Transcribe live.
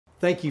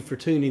Thank you for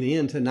tuning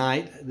in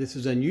tonight. This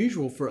is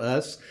unusual for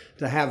us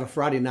to have a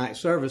Friday night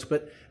service,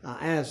 but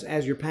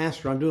as your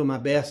pastor, I'm doing my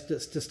best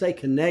to stay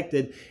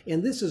connected.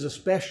 And this is a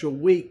special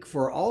week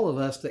for all of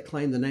us that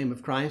claim the name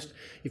of Christ.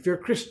 If you're a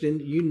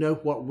Christian, you know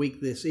what week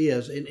this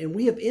is. And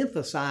we have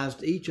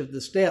emphasized each of the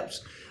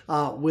steps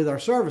with our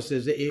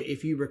services.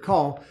 If you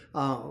recall,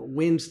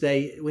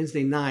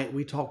 Wednesday night,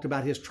 we talked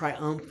about his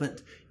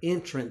triumphant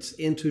entrance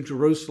into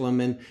Jerusalem,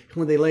 and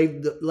when they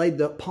laid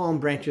the palm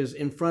branches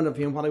in front of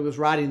him while he was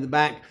riding the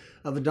back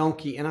of a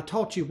donkey. And I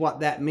taught you what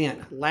that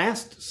meant.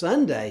 Last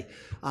Sunday,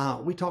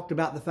 we talked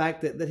about the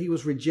fact that he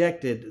was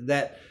rejected,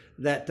 that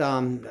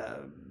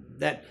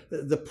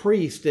the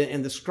priest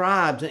and the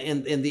scribes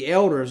and the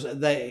elders,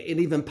 and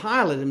even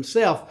Pilate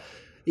himself,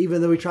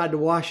 even though he tried to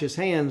wash his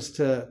hands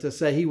to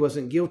say he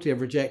wasn't guilty of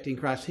rejecting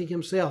Christ, he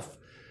himself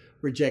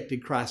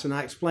rejected Christ. And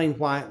I explained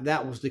why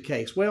that was the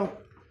case. Well,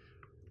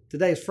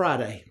 today is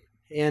Friday,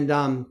 and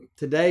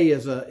today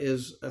is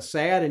a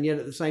sad and yet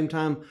at the same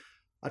time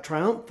a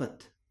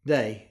triumphant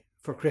day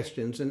for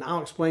Christians. And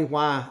I'll explain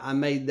why I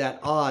made that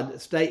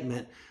odd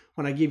statement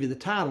when I give you the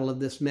title of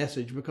this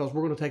message, because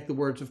we're going to take the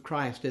words of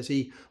Christ as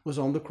he was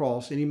on the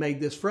cross, and he made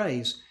this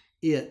phrase,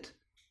 "It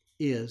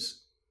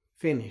is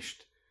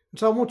finished." And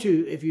so I want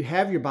you, if you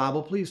have your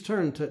Bible, please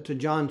turn to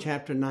John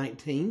chapter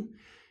 19.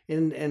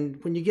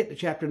 And when you get to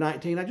chapter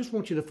 19, I just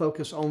want you to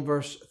focus on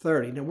verse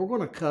 30. Now, we're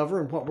going to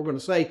cover, and what we're going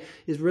to say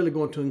is really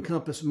going to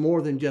encompass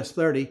more than just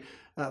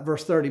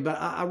verse 30.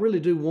 But I really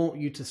do want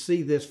you to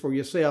see this for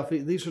yourself.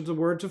 These are the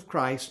words of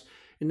Christ.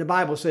 And the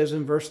Bible says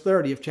in verse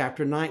 30 of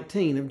chapter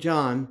 19 of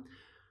John,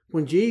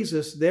 "When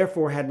Jesus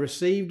therefore had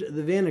received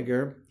the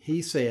vinegar,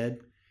 he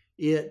said,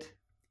 'It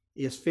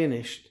is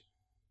finished.'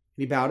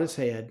 He bowed his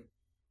head,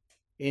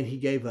 and he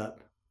gave up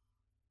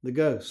the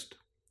ghost."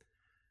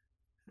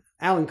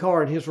 Alan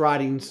Carr in his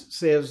writings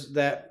says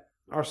that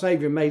our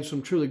Savior made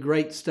some truly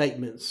great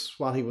statements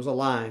while he was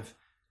alive.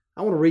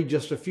 I want to read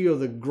just a few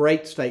of the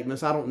great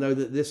statements. I don't know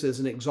that this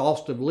is an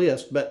exhaustive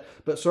list, but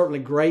certainly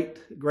great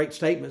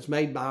statements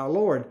made by our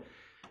Lord.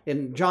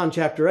 In John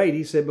chapter 8,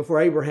 he said, "Before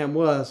Abraham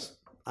was,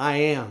 I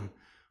am."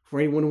 For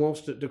anyone who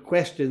wants to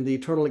question the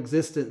eternal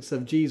existence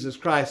of Jesus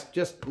Christ,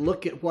 just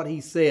look at what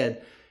he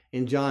said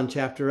in John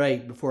chapter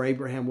 8, "Before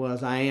Abraham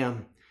was, I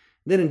am."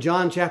 Then in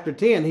John chapter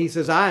 10, he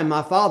says, "I and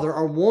my Father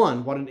are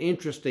one." What an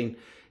interesting,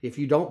 if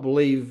you don't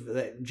believe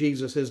that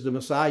Jesus is the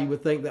Messiah, you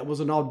would think that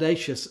was an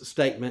audacious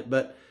statement,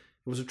 but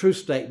it was a true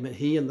statement.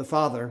 He and the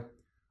Father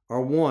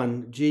are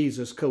one,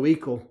 Jesus,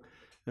 co-equal,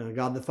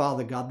 God the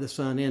Father, God the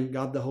Son, and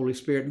God the Holy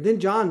Spirit. And then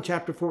John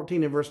chapter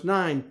 14 and verse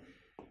 9,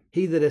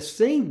 "He that has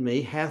seen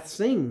me hath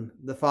seen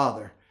the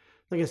Father."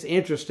 I think it's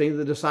interesting.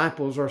 The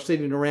disciples are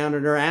sitting around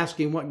and they're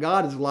asking what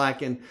God is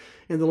like, and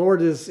the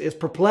Lord is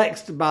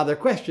perplexed by their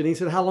question. He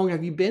said, "How long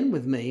have you been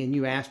with me?" And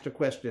you asked a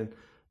question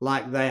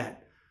like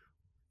that.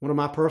 One of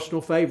my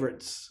personal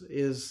favorites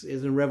is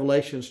in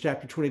Revelation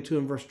chapter 22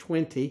 and verse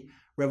 20.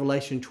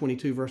 Revelation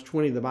 22 verse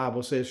 20, the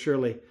Bible says,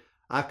 "Surely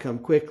I come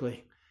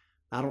quickly."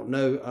 I don't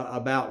know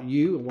about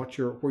you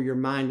and where your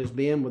mind has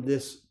been with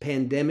this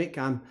pandemic.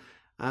 I'm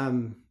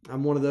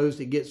one of those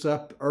that gets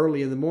up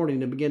early in the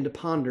morning to begin to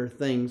ponder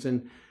things,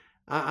 and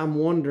I'm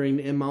wondering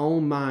in my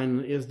own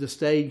mind, is the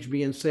stage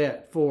being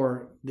set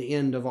for the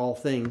end of all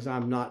things?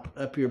 I'm not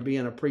up here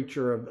being a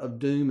preacher of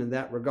doom in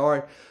that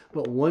regard,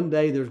 but one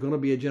day there's going to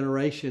be a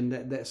generation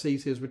that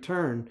sees his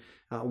return.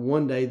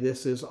 One day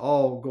this is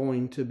all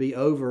going to be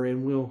over,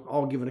 and we'll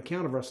all give an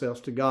account of ourselves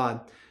to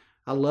God.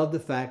 I love the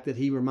fact that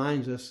he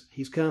reminds us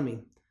he's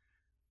coming.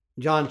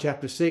 John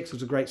chapter 6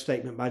 is a great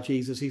statement by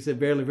Jesus. He said,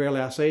 "Verily, verily,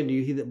 I say unto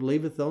you, he that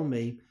believeth on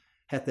me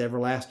hath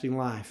everlasting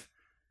life."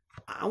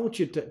 I want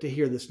you to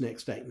hear this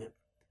next statement.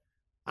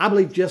 I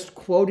believe just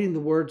quoting the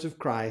words of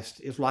Christ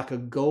is like a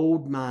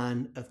gold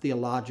mine of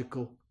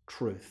theological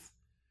truth.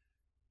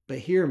 But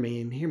hear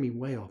me, and hear me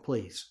well,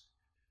 please.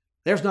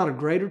 There's not a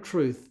greater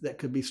truth that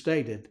could be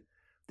stated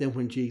than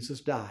when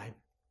Jesus died.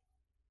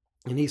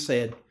 And he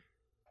said,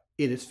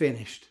 "It is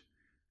finished."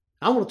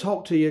 I want to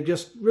talk to you,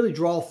 just really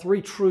draw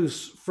three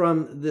truths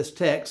from this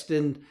text,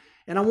 and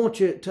I want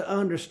you to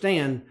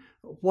understand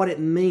what it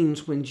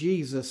means when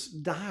Jesus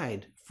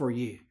died for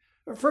you.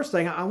 First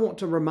thing, I want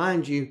to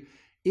remind you,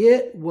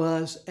 it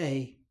was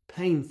a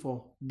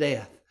painful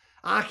death.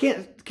 I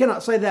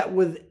cannot say that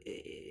with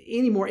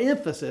any more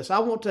emphasis. I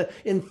want to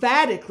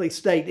emphatically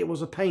state it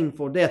was a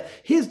painful death.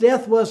 His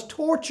death was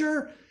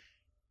torture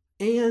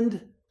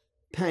and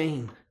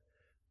pain.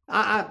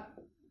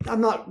 I'm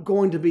not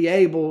going to be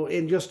able,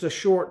 in just a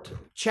short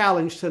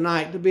challenge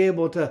tonight, to be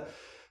able to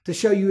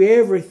show you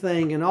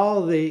everything and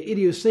all the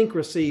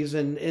idiosyncrasies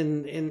and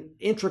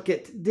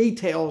intricate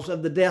details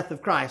of the death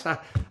of Christ.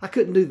 I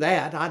couldn't do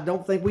that. I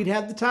don't think we'd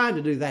have the time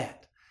to do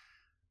that.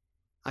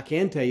 I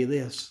can tell you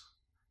this.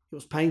 It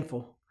was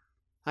painful.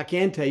 I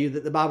can tell you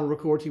that the Bible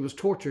records he was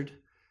tortured.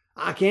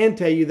 I can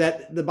tell you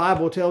that the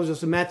Bible tells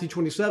us in Matthew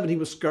 27 he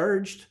was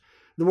scourged.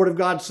 The Word of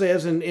God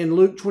says in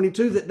Luke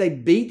 22 that they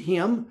beat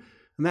him.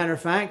 Matter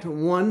of fact,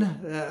 one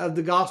of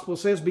the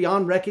Gospels says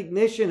beyond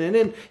recognition. And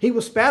then he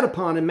was spat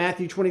upon in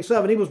Matthew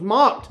 27. He was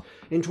mocked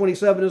in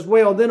 27 as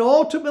well. Then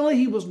ultimately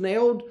he was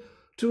nailed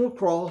to a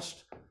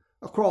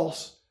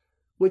cross,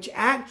 which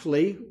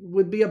actually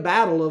would be a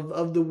battle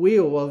of the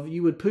will, of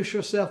you would push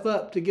yourself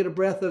up to get a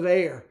breath of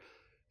air.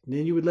 And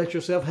then you would let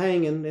yourself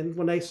hang, and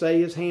when they say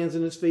his hands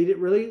and his feet, it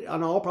really,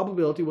 in all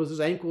probability, was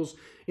his ankles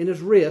and his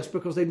wrists,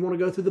 because they'd want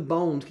to go through the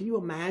bones. Can you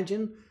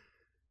imagine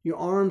your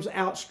arms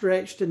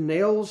outstretched and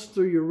nails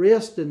through your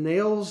wrist and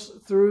nails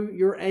through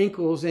your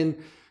ankles, and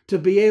to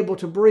be able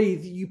to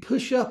breathe, you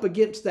push up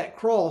against that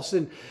cross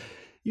and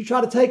you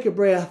try to take a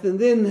breath, and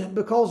then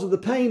because of the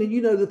pain, and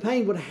you know the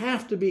pain would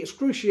have to be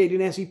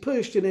excruciating as he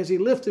pushed and as he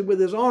lifted with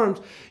his arms,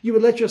 you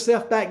would let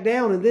yourself back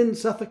down, and then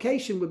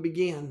suffocation would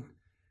begin.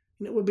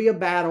 And it would be a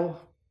battle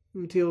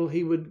until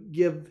he would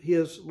give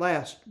his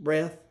last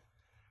breath.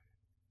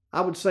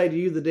 I would say to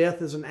you, the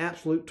death is an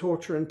absolute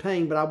torture and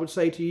pain, but I would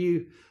say to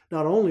you,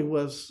 not only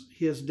was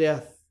his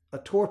death a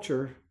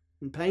torture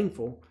and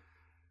painful,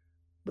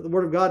 but the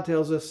Word of God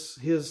tells us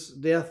his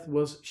death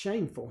was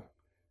shameful.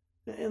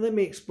 And let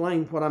me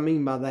explain what I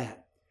mean by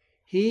that.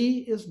 He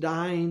is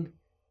dying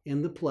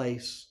in the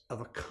place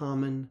of a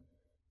common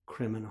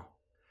criminal.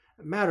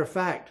 Matter of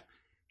fact,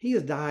 he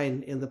is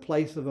dying in the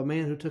place of a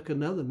man who took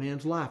another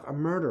man's life, a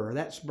murderer.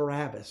 That's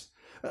Barabbas.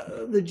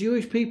 The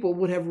Jewish people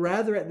would have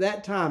rather at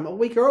that time, a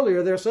week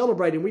earlier, they're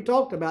celebrating. We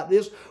talked about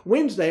this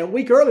Wednesday. A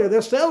week earlier,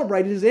 they're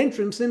celebrating his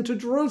entrance into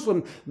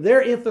Jerusalem.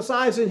 They're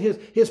emphasizing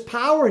his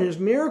power and his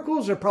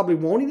miracles. They're probably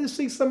wanting to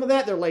see some of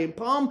that. They're laying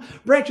palm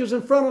branches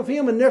in front of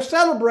him, and they're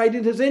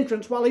celebrating his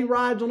entrance while he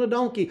rides on a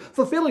donkey,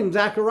 fulfilling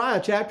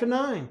Zechariah chapter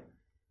 9.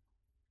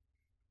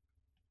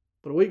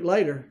 But a week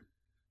later,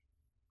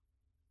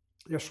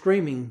 they're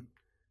screaming,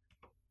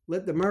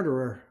 "Let the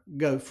murderer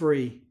go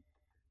free,"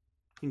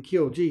 and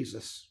kill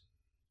Jesus.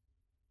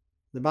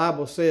 The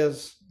Bible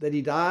says that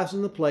he dies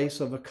in the place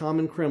of a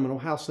common criminal.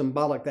 How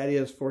symbolic that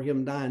is for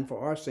him dying for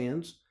our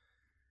sins.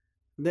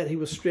 That he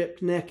was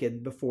stripped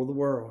naked before the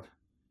world.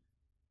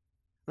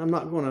 I'm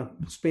not going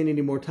to spend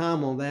any more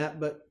time on that,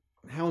 but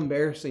how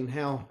embarrassing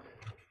how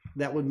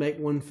that would make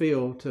one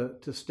feel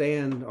to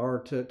stand or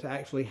to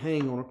actually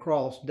hang on a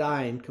cross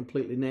dying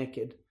completely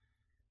naked.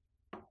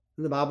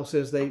 And the Bible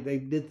says they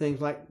did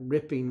things like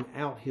ripping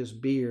out his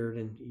beard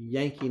and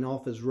yanking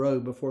off his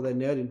robe before they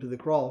nailed him to the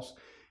cross.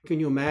 Can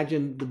you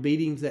imagine the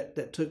beatings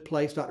that took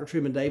place? Dr.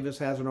 Truman Davis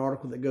has an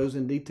article that goes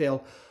in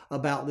detail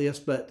about this,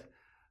 but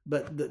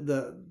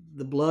the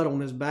blood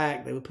on his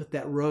back, they would put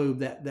that robe,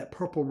 that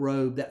purple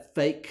robe, that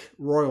fake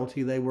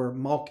royalty they were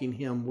mocking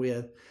him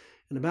with.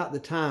 And about the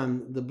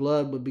time the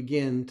blood would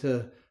begin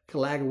to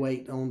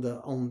coagulate on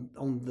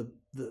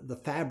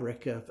the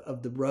fabric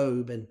of the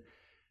robe, and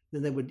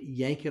then they would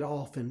yank it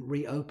off and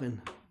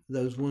reopen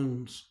those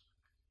wounds.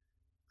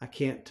 I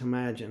can't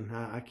imagine.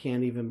 I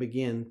can't even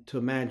begin to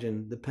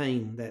imagine the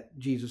pain that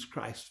Jesus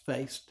Christ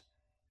faced.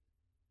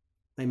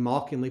 They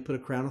mockingly put a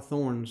crown of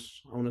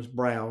thorns on his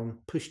brow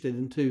and pushed it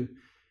into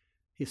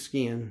his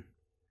skin.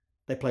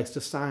 They placed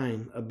a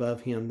sign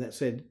above him that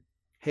said,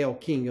 "Hail,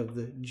 King of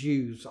the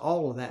Jews."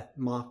 All of that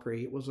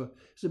mockery.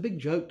 It's a big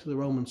joke to the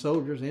Roman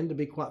soldiers, and to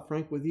be quite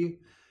frank with you,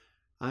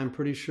 I'm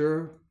pretty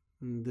sure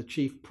the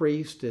chief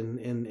priest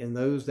and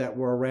those that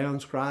were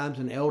around, scribes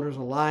and elders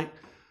alike,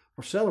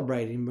 were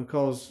celebrating,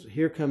 because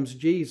here comes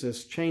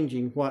Jesus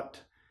changing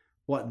what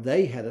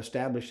they had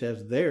established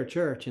as their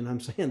church. And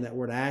I'm saying that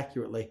word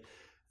accurately.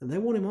 And they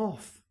want him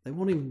off. They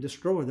want him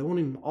destroyed. They want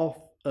him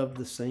off of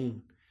the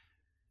scene.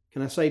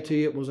 Can I say to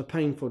you, it was a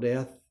painful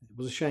death. It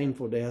was a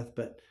shameful death,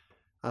 but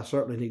I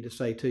certainly need to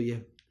say to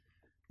you,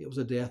 it was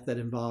a death that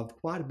involved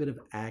quite a bit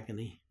of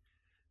agony.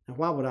 Now,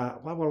 why would I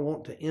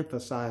want to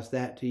emphasize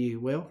that to you?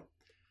 Well,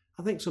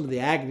 I think some of the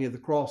agony of the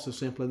cross is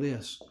simply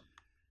this.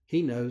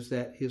 He knows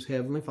that his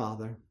heavenly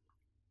Father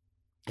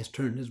has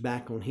turned his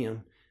back on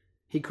him.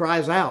 He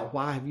cries out,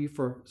 "Why have you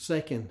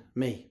forsaken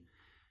me?"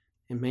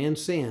 And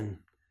man's sin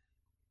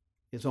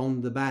is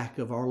on the back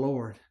of our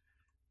Lord.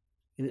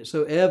 And it's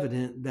so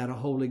evident that a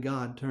holy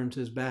God turns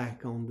his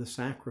back on the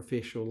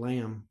sacrificial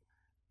lamb,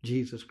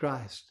 Jesus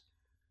Christ,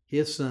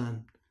 his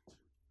Son,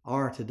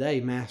 our today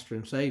Master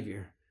and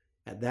Savior,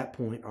 at that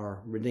point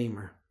our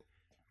Redeemer.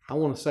 I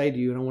want to say to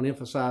you, and I want to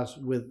emphasize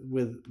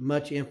with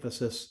much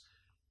emphasis,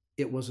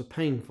 it was a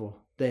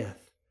painful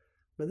death.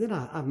 But then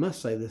I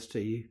must say this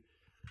to you.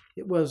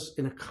 It was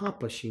an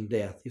accomplishing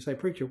death. You say,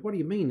 "Preacher, what do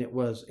you mean it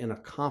was an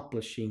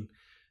accomplishing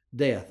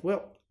death?"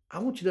 Well, I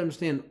want you to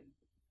understand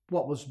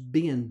what was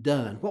being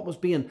done, what was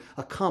being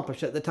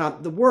accomplished at the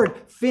time. The word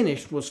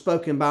 "finished" was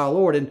spoken by our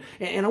Lord.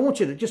 And I want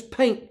you to just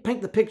paint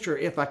the picture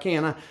if I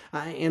can.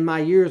 In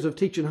my years of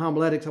teaching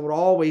homiletics, I would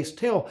always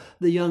tell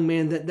the young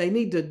men that they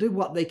need to do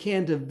what they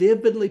can to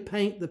vividly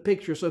paint the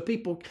picture so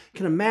people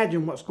can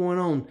imagine what's going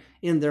on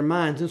in their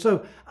minds. And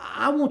so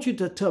I want you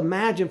to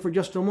imagine for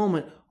just a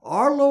moment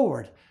our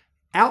Lord,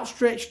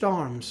 outstretched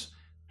arms,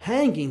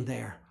 hanging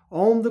there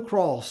on the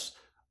cross.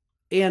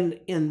 And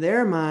in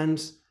their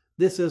minds,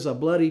 this is a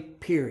bloody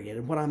period.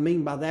 And what I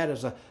mean by that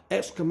is an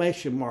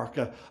exclamation mark,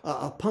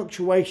 a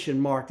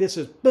punctuation mark. This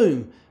is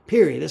boom,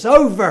 period. It's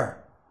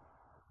over.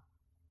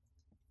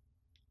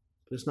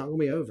 But it's not going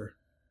to be over.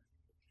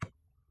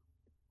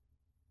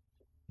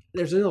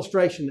 There's an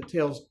illustration that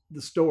tells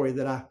the story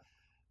that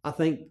I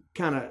think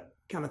kind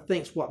of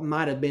thinks what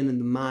might have been in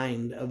the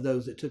mind of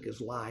those that took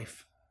his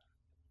life.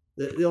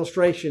 The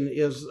illustration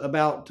is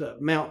about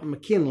Mount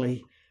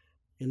McKinley,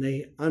 and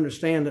they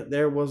understand that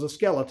there was a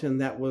skeleton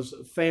that was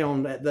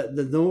found at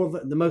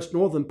the most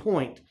northern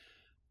point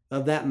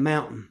of that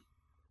mountain.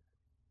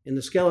 And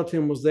the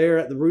skeleton was there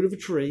at the root of a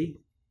tree.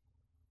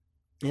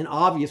 And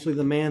obviously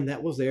the man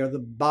that was there, the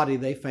body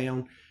they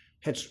found,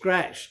 had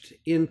scratched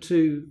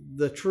into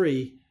the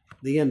tree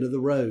the end of the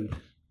road.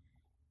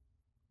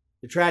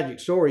 The tragic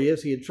story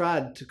is he had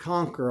tried to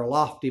conquer a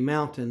lofty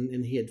mountain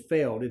and he had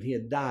failed and he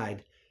had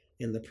died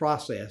in the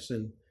process.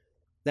 And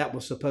that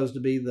was supposed to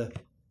be the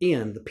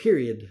end, the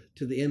period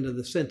to the end of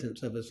the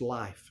sentence of his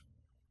life.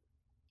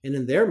 And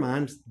in their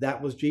minds,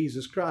 that was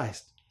Jesus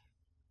Christ.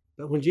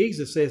 But when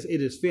Jesus says it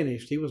is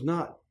finished, he was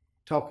not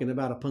talking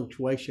about a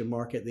punctuation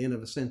mark at the end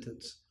of a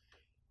sentence.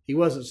 He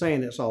wasn't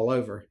saying it's all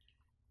over.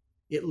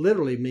 It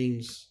literally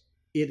means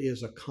it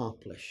is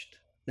accomplished.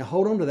 Now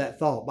hold on to that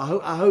thought.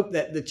 I hope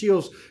that the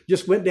chills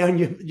just went down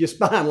your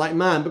spine like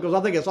mine, because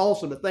I think it's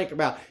awesome to think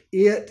about.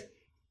 It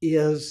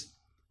is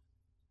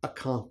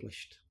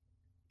accomplished.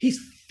 He's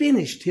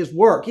finished his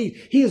work.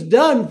 He has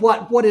done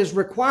what is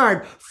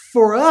required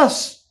for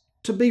us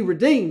to be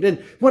redeemed. And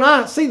when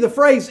I see the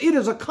phrase, it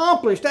is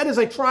accomplished, that is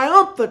a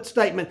triumphant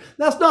statement.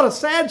 That's not a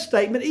sad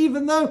statement.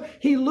 Even though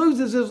he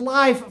loses his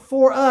life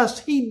for us,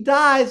 he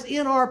dies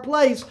in our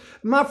place.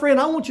 My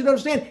friend, I want you to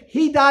understand,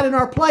 he died in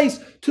our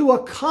place to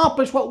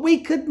accomplish what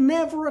we could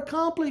never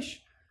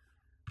accomplish.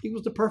 He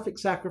was the perfect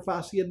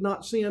sacrifice. He had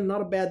not sinned,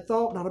 not a bad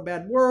thought, not a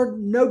bad word,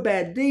 no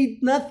bad deed.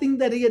 Nothing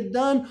that he had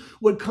done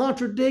would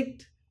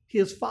contradict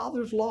his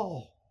Father's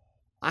law.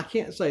 I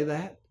can't say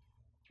that.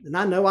 And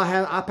I know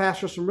I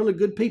pastor some really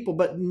good people,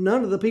 but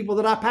none of the people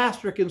that I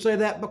pastor can say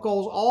that,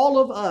 because all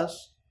of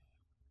us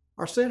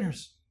are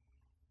sinners.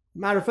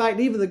 Matter of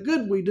fact, even the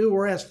good we do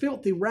are as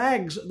filthy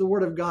rags, the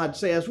Word of God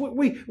says.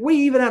 We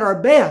even at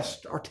our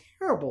best are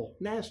terrible,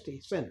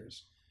 nasty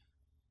sinners.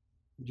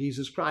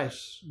 Jesus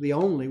Christ, the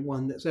only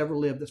one that's ever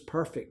lived that's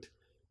perfect,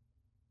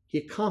 he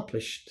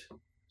accomplished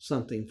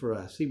something for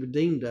us. He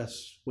redeemed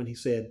us when he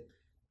said,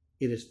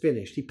 it is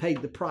finished. He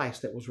paid the price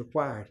that was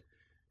required.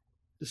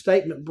 The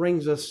statement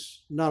brings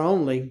us not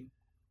only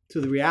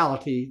to the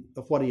reality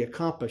of what he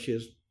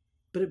accomplishes,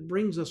 but it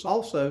brings us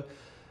also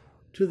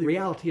to the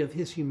reality of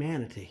his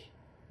humanity.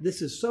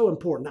 This is so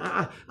important.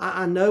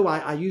 I know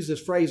I use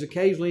this phrase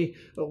occasionally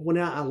when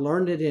I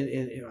learned it,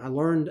 and I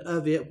learned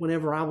of it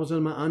whenever I was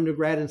in my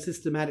undergrad in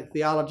systematic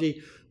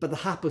theology, but the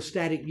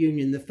hypostatic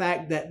union, the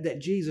fact that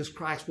Jesus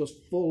Christ was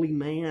fully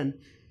man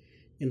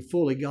and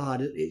fully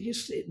God,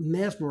 it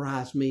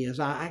mesmerized me as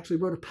I actually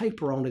wrote a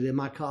paper on it in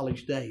my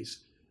college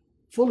days.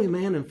 Fully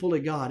man and fully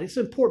God. It's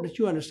important that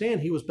you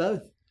understand he was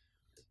both.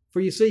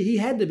 For you see, he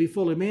had to be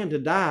fully man to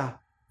die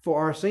for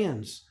our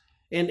sins.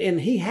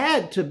 And he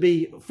had to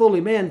be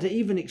fully man to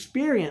even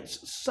experience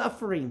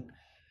suffering.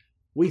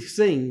 We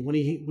sing when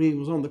he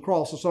was on the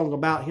cross, a song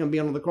about him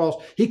being on the cross.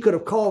 He could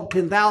have called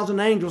 10,000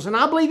 angels, and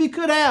I believe he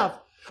could have.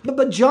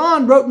 But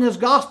John wrote in his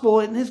gospel,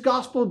 and his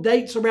gospel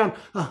dates around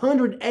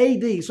 100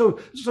 AD. So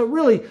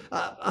really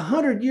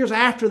 100 years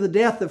after the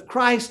death of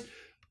Christ,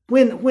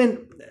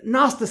 when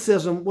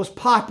Gnosticism was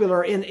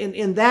popular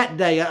in that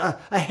day, a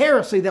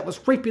heresy that was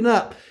creeping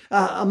up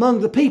among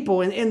the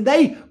people. And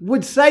they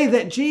would say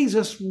that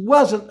Jesus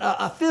wasn't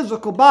a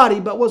physical body,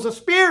 but was a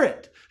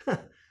spirit.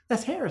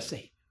 That's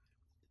heresy.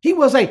 He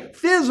was a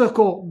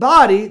physical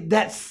body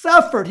that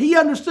suffered. He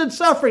understood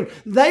suffering.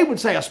 They would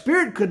say a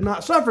spirit could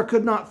not suffer,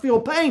 could not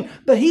feel pain,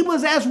 but he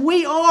was as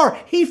we are.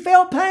 He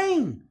felt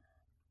pain.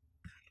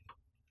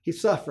 He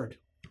suffered.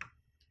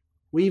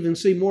 We even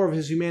see more of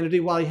his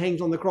humanity while he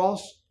hangs on the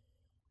cross.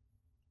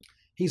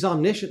 He's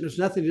omniscient. There's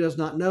nothing he does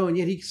not know, and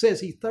yet he says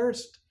he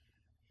thirsts.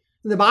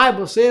 And the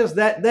Bible says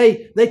that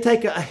they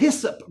take a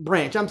hyssop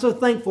branch. I'm so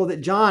thankful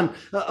that John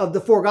of the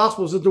four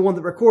Gospels is the one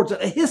that records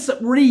it. A hyssop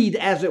reed,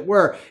 as it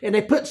were. And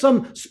they put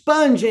some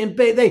sponge in.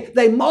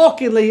 They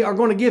mockingly are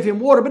going to give him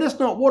water, but it's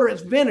not water,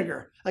 it's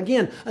vinegar.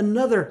 Again,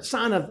 another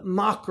sign of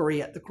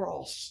mockery at the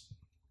cross.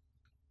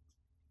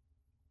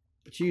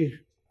 But you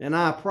and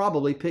I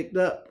probably picked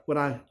up when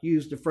I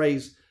used the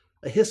phrase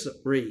a hyssop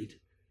reed.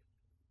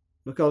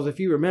 Because if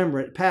you remember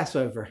at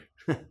Passover,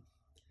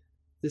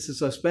 this is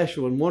so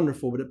special and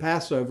wonderful, but at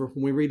Passover,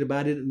 when we read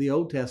about it in the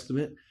Old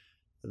Testament,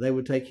 they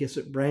would take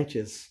hyssop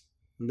branches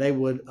and they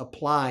would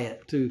apply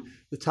it to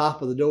the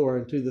top of the door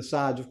and to the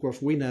sides. Of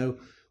course, we know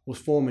was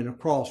forming a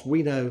cross.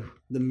 We know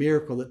the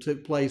miracle that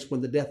took place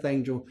when the death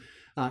angel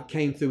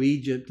came through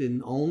Egypt,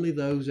 and only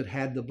those that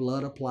had the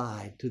blood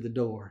applied to the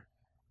door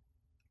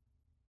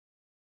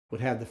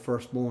would have the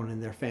firstborn in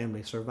their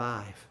family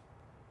survive.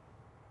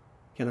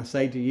 Can I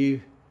say to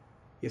you,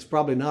 it's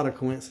probably not a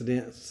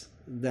coincidence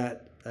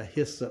that a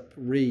hyssop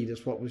reed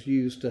is what was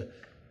used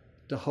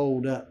to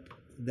hold up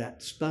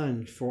that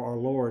sponge for our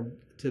Lord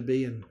to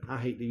be, and I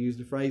hate to use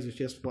the phrase, it's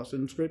just what's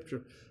in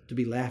Scripture, to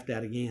be laughed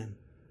at again.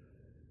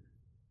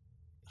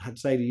 I'd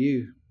say to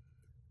you,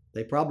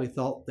 they probably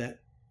thought that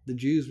the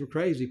Jews were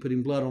crazy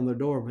putting blood on their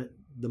door, but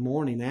the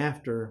morning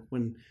after,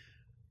 when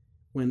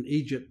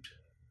Egypt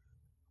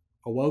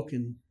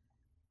awoken,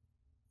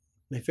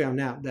 they found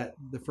out that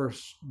the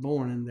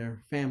firstborn in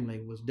their family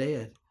was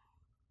dead.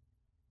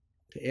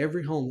 To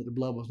every home that the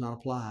blood was not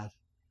applied,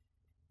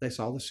 they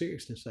saw the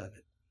seriousness of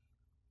it.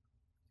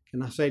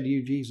 Can I say to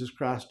you, Jesus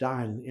Christ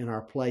dying in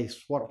our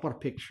place, what a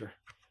picture.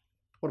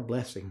 What a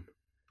blessing.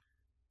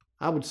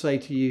 I would say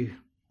to you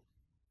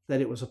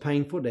that it was a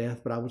painful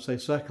death, but I would say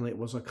secondly, it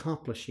was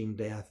accomplishing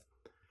death.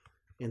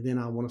 And then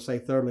I want to say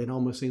thirdly, it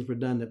almost seems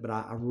redundant, but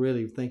I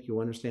really think you'll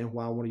understand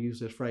why I want to use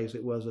this phrase.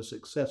 It was a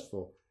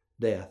successful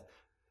death.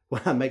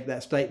 When I make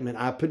that statement,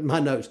 I put in my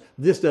notes,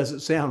 this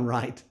doesn't sound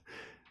right.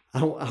 I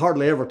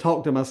hardly ever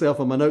talk to myself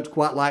on my notes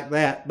quite like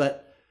that,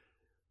 but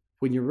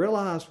when you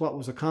realize what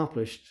was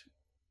accomplished,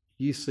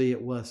 you see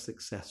it was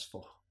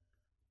successful.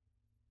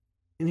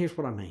 And here's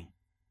what I mean.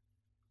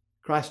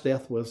 Christ's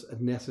death was a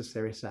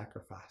necessary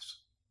sacrifice.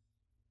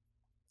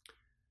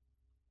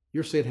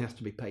 Your sin has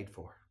to be paid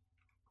for,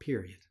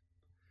 period.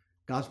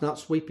 God's not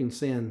sweeping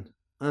sin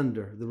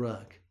under the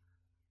rug.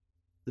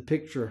 The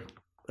picture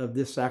of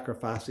this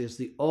sacrifice is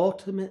the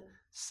ultimate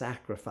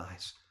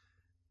sacrifice.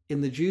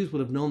 And the Jews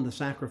would have known the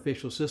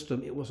sacrificial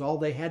system. It was all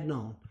they had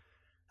known.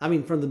 I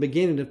mean, from the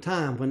beginning of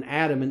time, when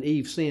Adam and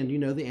Eve sinned,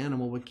 the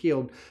animal was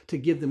killed to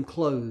give them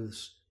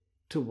clothes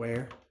to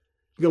wear.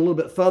 Go a little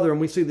bit further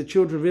and we see the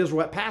children of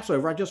Israel at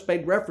Passover. I just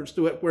made reference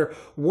to it, where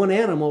one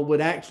animal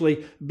would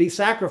actually be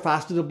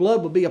sacrificed and the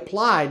blood would be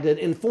applied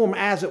and form,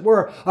 as it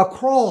were, a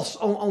cross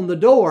on the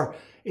door.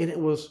 And it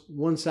was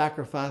one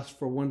sacrifice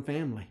for one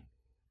family.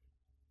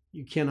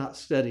 You cannot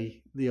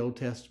study the Old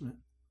Testament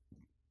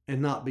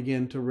and not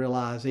begin to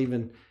realize,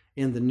 even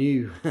in the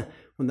New,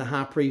 when the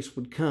high priest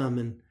would come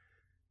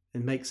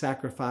and make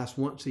sacrifice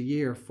once a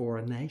year for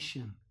a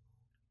nation.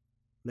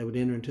 They would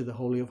enter into the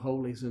Holy of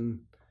Holies, and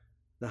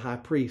the high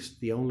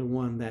priest, the only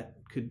one that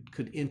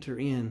could enter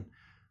in,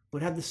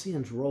 would have the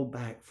sins rolled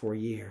back for a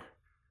year.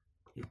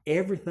 And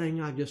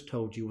everything I just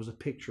told you was a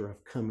picture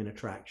of coming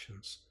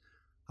attractions,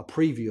 a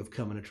preview of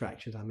coming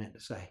attractions, I meant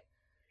to say.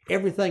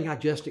 Everything I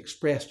just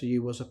expressed to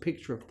you was a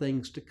picture of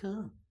things to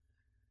come.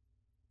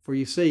 For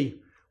you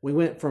see, we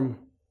went from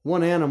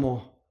one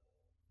animal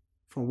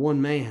for one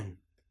man,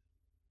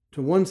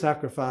 to one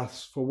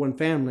sacrifice for one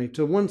family,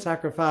 to one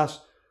sacrifice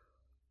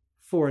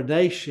for a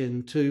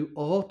nation, to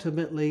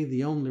ultimately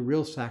the only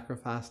real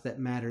sacrifice that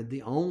mattered,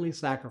 the only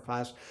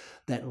sacrifice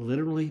that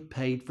literally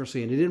paid for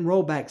sin. It didn't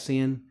roll back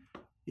sin.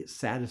 It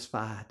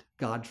satisfied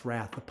God's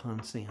wrath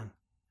upon sin.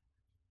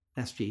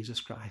 That's Jesus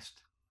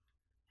Christ.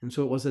 And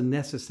so it was a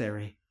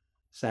necessary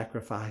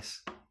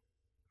sacrifice.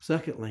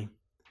 Secondly,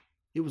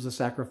 it was a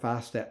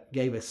sacrifice that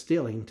gave a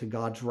stilling to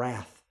God's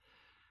wrath.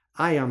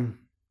 I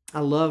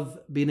love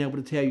being able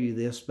to tell you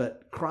this,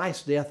 but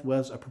Christ's death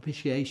was a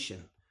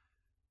propitiation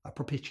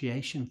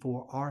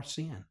for our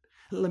sin.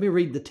 Let me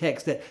read the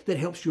text that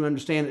helps you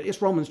understand it.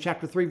 It's Romans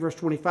chapter 3, verse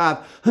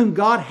 25. Whom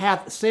God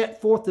hath set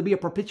forth to be a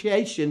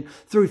propitiation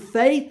through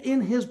faith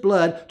in his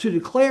blood, to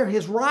declare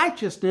his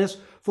righteousness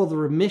for the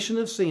remission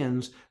of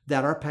sins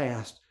that are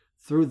past,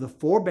 through the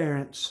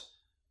forbearance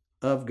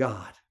of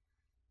God.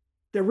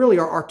 There really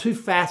are two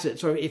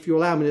facets, or if you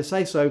allow me to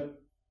say so,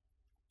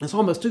 it's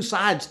almost two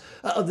sides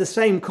of the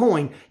same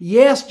coin.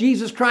 Yes,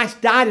 Jesus Christ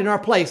died in our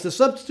place, the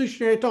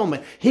substitutionary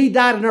atonement. He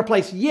died in our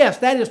place. Yes,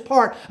 that is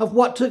part of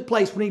what took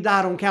place when he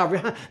died on Calvary.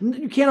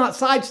 You cannot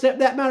sidestep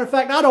that. Matter of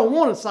fact, I don't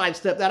want to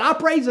sidestep that. I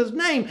praise his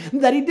name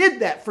that he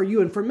did that for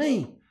you and for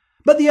me.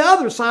 But the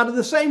other side of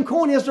the same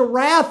coin is the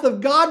wrath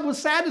of God was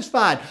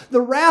satisfied.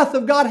 The wrath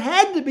of God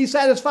had to be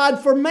satisfied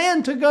for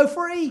man to go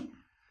free.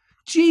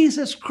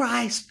 Jesus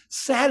Christ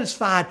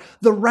satisfied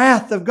the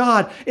wrath of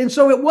God. And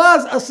so it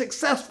was a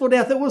successful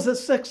death. It was a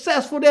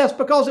successful death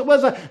because it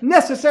was a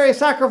necessary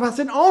sacrifice,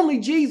 and only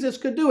Jesus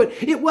could do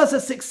it. It was a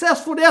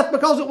successful death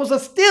because it was a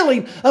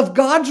stilling of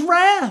God's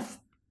wrath.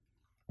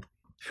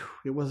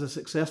 It was a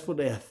successful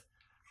death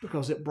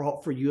because it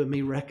brought for you and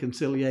me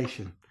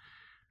reconciliation.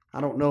 I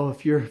don't know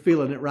if you're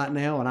feeling it right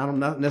now, and I don't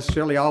know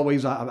necessarily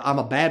always. I'm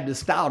a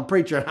Baptist-styled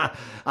preacher.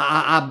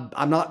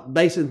 I'm not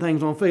basing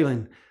things on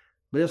feeling.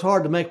 But it's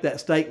hard to make that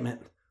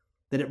statement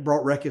that it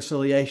brought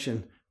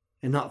reconciliation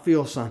and not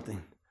feel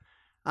something.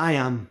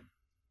 I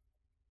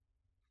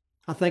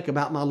think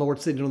about my Lord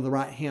sitting on the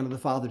right hand of the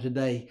Father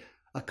today,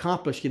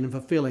 accomplishing and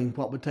fulfilling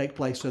what would take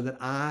place so that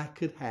I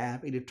could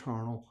have an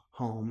eternal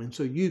home, and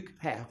so you could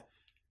have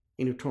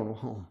an eternal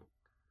home.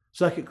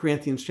 2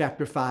 Corinthians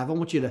chapter 5. I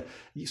want you to,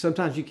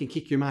 sometimes you can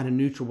kick your mind in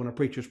neutral when a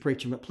preacher's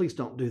preaching, but please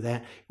don't do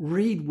that.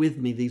 Read with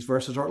me these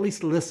verses, or at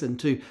least listen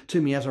to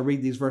me as I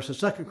read these verses.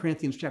 2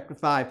 Corinthians chapter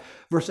 5,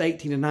 verse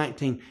 18 and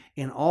 19.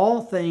 And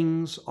all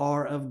things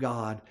are of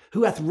God,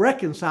 who hath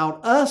reconciled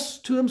us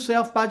to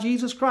himself by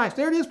Jesus Christ.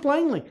 There it is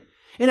plainly.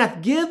 And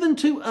hath given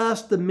to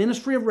us the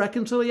ministry of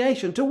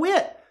reconciliation, to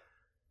wit,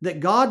 that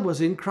God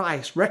was in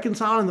Christ,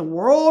 reconciling the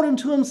world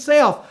unto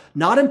himself,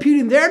 not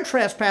imputing their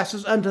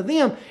trespasses unto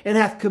them, and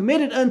hath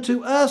committed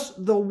unto us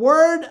the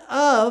word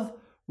of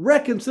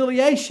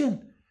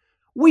reconciliation.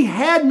 We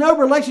had no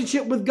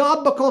relationship with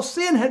God because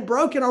sin had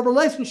broken our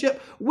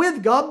relationship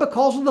with God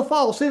because of the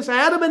fall. Since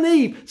Adam and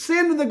Eve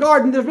sinned in the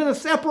garden, there's been a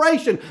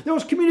separation. There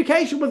was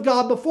communication with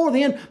God before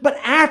then, but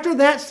after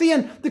that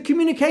sin, the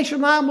communication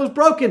line was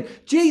broken.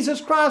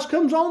 Jesus Christ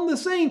comes on the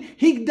scene.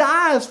 He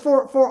dies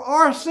for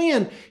our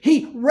sin.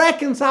 He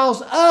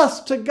reconciles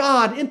us to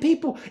God. And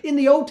people in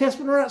the Old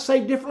Testament are not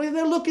saved differently.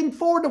 They're looking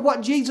forward to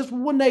what Jesus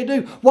would one day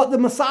do, what the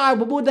Messiah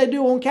would they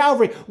do on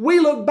Calvary. We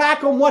look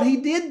back on what He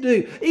did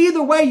do.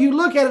 Either way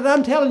you look at it,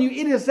 I'm telling you,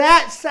 it is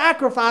that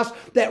sacrifice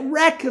that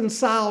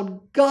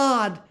reconciled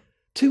God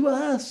to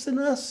us and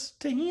us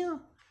to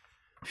Him.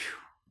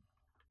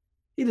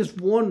 It is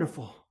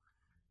wonderful.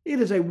 It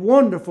is a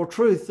wonderful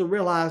truth to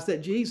realize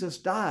that Jesus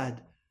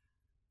died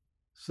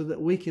so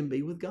that we can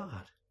be with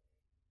God.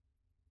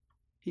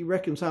 He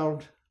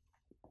reconciled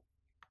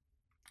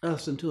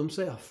us unto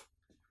Himself.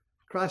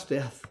 Christ's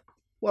death,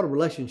 what a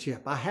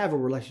relationship. I have a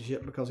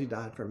relationship because He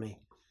died for me.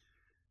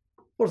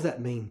 What does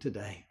that mean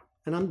today?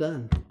 And I'm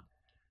done.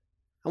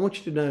 I want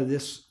you to know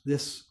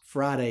this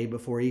Friday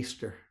before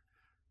Easter,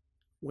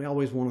 we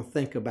always want to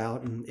think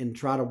about and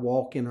try to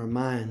walk in our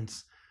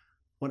minds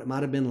what it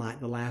might have been like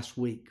the last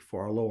week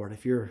for our Lord.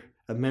 If you're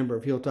a member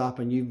of Hilltop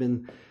and you've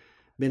been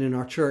in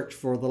our church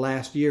for the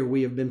last year,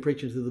 we have been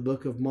preaching through the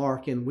book of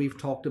Mark, and we've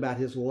talked about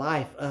His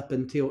life up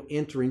until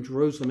entering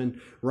Jerusalem. And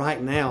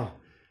right now,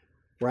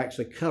 we're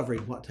actually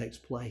covering what takes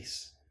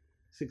place.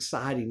 It's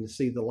exciting to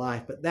see the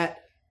life. But that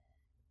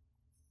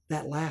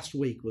last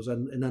week was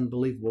an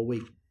unbelievable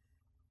week.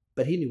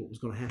 But He knew what was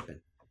going to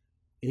happen.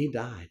 And He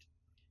died.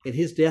 And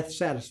His death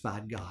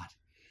satisfied God.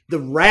 The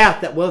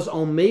wrath that was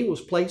on me was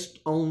placed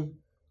on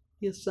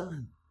His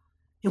Son.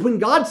 And when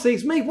God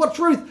sees me, what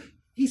truth?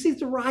 He sees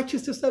the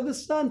righteousness of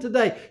His Son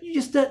today.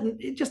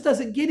 It just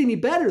doesn't get any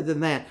better than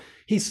that.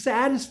 He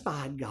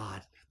satisfied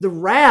God. The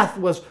wrath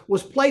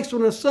was placed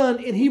on His Son,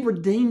 and He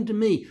redeemed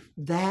me.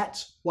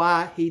 That's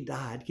why He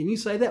died. Can you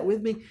say that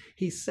with me?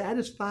 He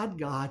satisfied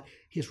God.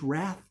 His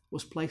wrath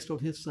was placed on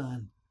His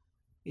Son,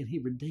 and He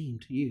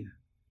redeemed you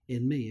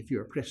and me if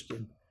you're a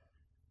Christian.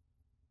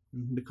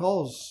 And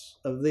because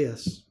of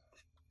this,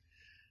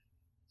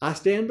 I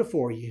stand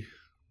before you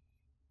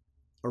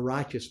a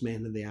righteous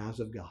man in the eyes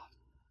of God.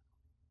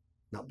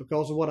 Not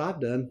because of what I've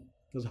done,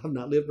 because I've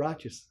not lived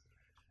righteous,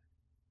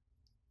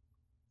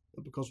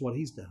 but because of what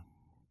He's done.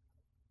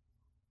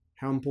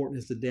 How important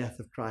is the death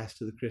of Christ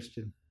to the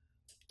Christian?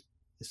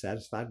 It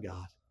satisfied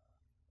God.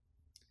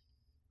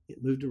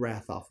 It moved the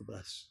wrath off of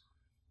us.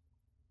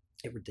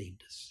 It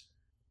redeemed us.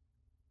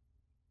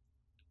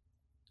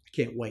 I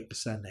can't wait to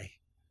Sunday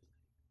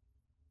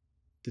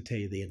to tell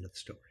you the end of the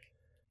story.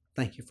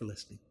 Thank you for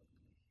listening.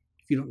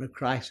 If you don't know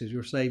Christ as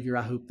your Savior,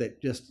 I hope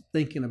that just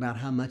thinking about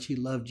how much He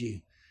loved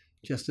you,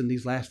 just in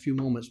these last few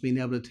moments, being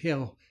able to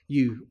tell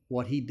you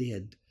what He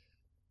did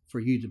for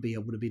you to be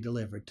able to be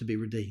delivered, to be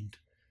redeemed.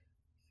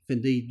 If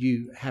indeed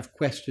you have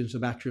questions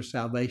about your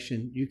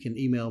salvation, you can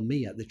email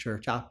me at the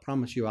church. I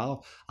promise you,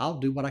 I'll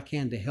do what I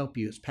can to help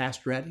you. It's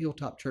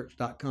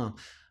pastor@hilltopchurch.com.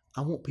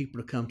 I want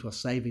people to come to a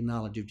saving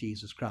knowledge of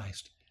Jesus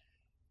Christ.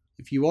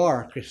 If you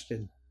are a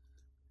Christian,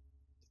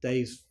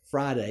 today's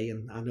Friday,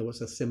 and I know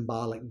it's a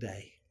symbolic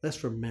day.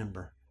 Let's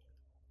remember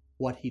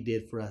what He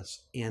did for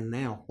us and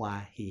now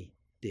why He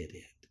did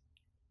it.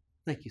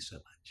 Thank you so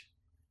much.